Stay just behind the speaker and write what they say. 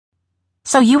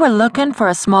So you were looking for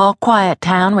a small, quiet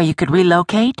town where you could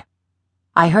relocate?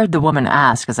 I heard the woman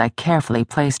ask as I carefully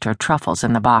placed her truffles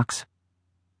in the box.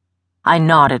 I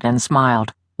nodded and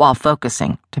smiled, while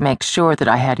focusing to make sure that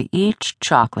I had each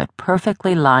chocolate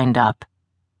perfectly lined up.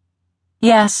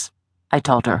 Yes, I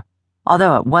told her,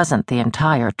 although it wasn't the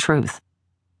entire truth.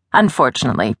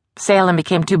 Unfortunately, Salem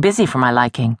became too busy for my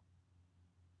liking.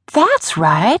 That's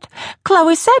right.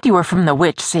 Chloe said you were from the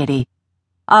Witch City.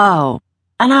 Oh,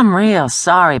 and I'm real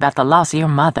sorry about the loss of your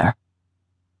mother.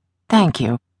 Thank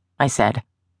you, I said,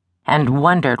 and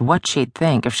wondered what she'd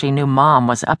think if she knew Mom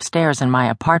was upstairs in my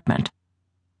apartment.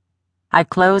 I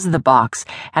closed the box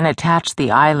and attached the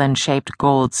island-shaped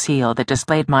gold seal that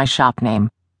displayed my shop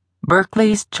name,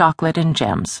 Berkeley's Chocolate and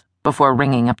Gems, before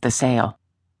ringing up the sale.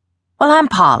 Well, I'm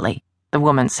Polly, the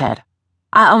woman said.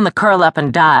 I own the Curl Up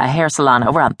and Dye hair salon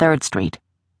over on 3rd Street.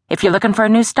 If you're looking for a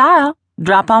new style,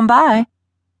 drop on by.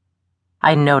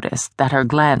 I noticed that her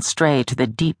glance strayed to the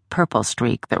deep purple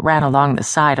streak that ran along the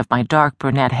side of my dark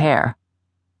brunette hair.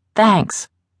 Thanks,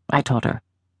 I told her,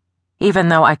 even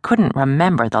though I couldn't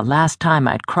remember the last time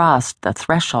I'd crossed the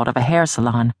threshold of a hair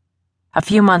salon. A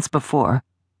few months before,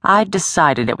 I'd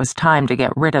decided it was time to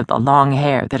get rid of the long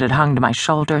hair that had hung to my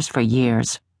shoulders for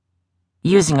years.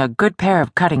 Using a good pair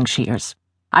of cutting shears,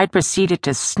 I'd proceeded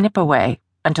to snip away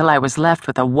until I was left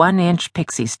with a 1-inch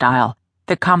pixie style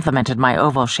that complemented my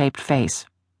oval-shaped face,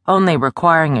 only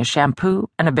requiring a shampoo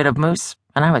and a bit of mousse,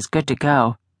 and I was good to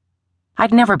go.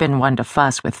 I'd never been one to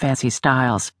fuss with fancy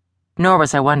styles, nor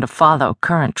was I one to follow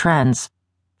current trends.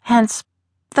 Hence,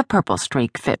 the purple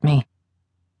streak fit me.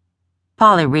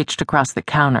 Polly reached across the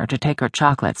counter to take her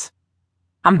chocolates.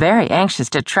 I'm very anxious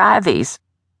to try these.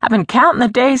 I've been counting the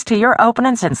days to your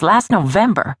opening since last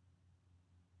November.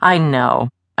 I know,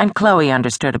 and Chloe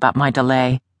understood about my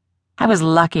delay. I was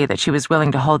lucky that she was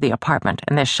willing to hold the apartment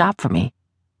and this shop for me.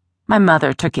 My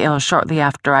mother took ill shortly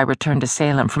after I returned to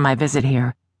Salem from my visit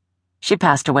here. She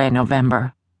passed away in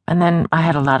November, and then I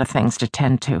had a lot of things to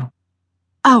tend to.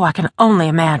 Oh, I can only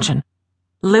imagine.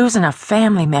 Losing a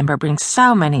family member brings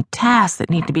so many tasks that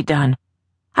need to be done.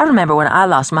 I remember when I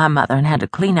lost my mother and had to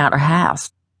clean out her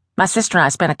house. My sister and I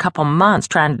spent a couple months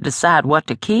trying to decide what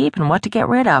to keep and what to get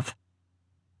rid of.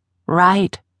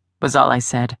 Right, was all I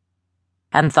said,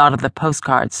 and thought of the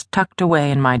postcards tucked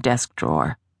away in my desk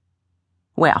drawer.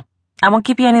 Well, I won't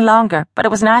keep you any longer, but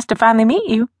it was nice to finally meet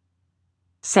you.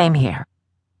 Same here,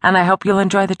 and I hope you'll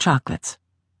enjoy the chocolates.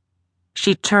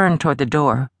 She turned toward the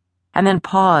door, and then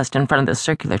paused in front of the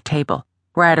circular table,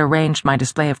 where I'd arranged my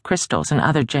display of crystals and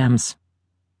other gems.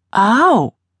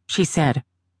 Oh, she said,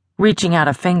 reaching out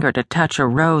a finger to touch a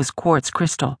rose quartz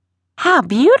crystal. How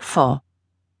beautiful!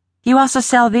 You also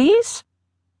sell these?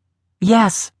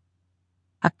 Yes.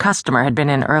 A customer had been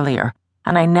in earlier,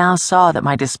 and I now saw that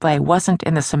my display wasn't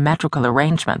in the symmetrical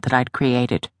arrangement that I'd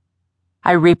created.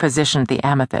 I repositioned the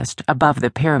amethyst above the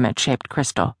pyramid-shaped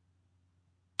crystal.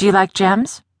 Do you like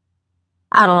gems?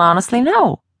 I don't honestly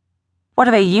know. What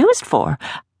are they used for?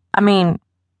 I mean,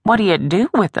 what do you do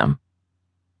with them?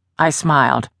 I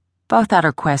smiled, both at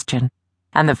her question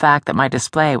and the fact that my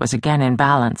display was again in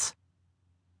balance.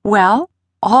 Well,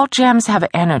 all gems have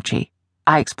energy,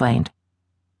 I explained.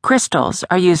 Crystals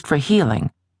are used for healing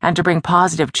and to bring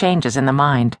positive changes in the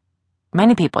mind.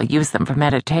 Many people use them for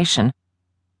meditation.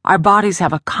 Our bodies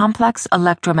have a complex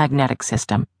electromagnetic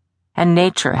system, and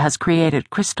nature has created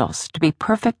crystals to be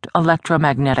perfect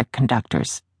electromagnetic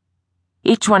conductors.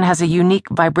 Each one has a unique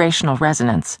vibrational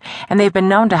resonance, and they've been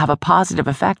known to have a positive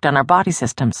effect on our body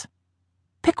systems.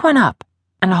 Pick one up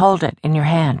and hold it in your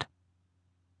hand.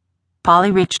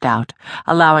 Polly reached out,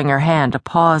 allowing her hand to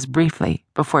pause briefly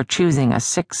before choosing a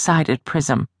 6-sided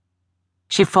prism.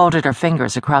 She folded her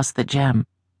fingers across the gem.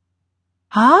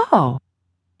 Oh,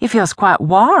 it feels quite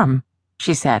warm,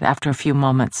 she said after a few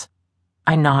moments.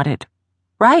 I nodded.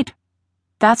 Right.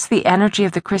 That's the energy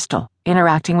of the crystal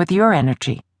interacting with your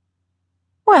energy.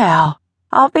 Well,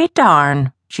 I'll be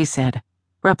darned, she said,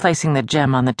 replacing the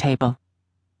gem on the table.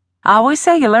 I always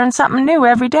say you learn something new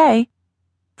every day.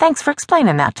 Thanks for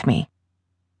explaining that to me.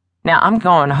 Now I'm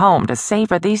going home to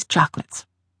savor these chocolates.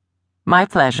 My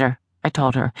pleasure, I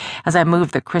told her, as I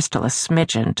moved the crystal a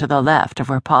smidgen to the left of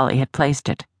where Polly had placed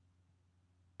it.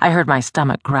 I heard my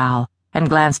stomach growl and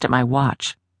glanced at my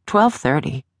watch.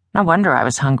 12:30. No wonder I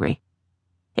was hungry.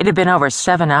 It had been over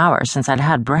 7 hours since I'd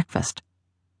had breakfast.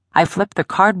 I flipped the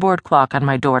cardboard clock on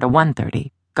my door to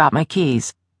 1:30, got my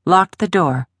keys, locked the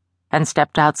door, and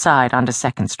stepped outside onto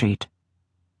 2nd Street.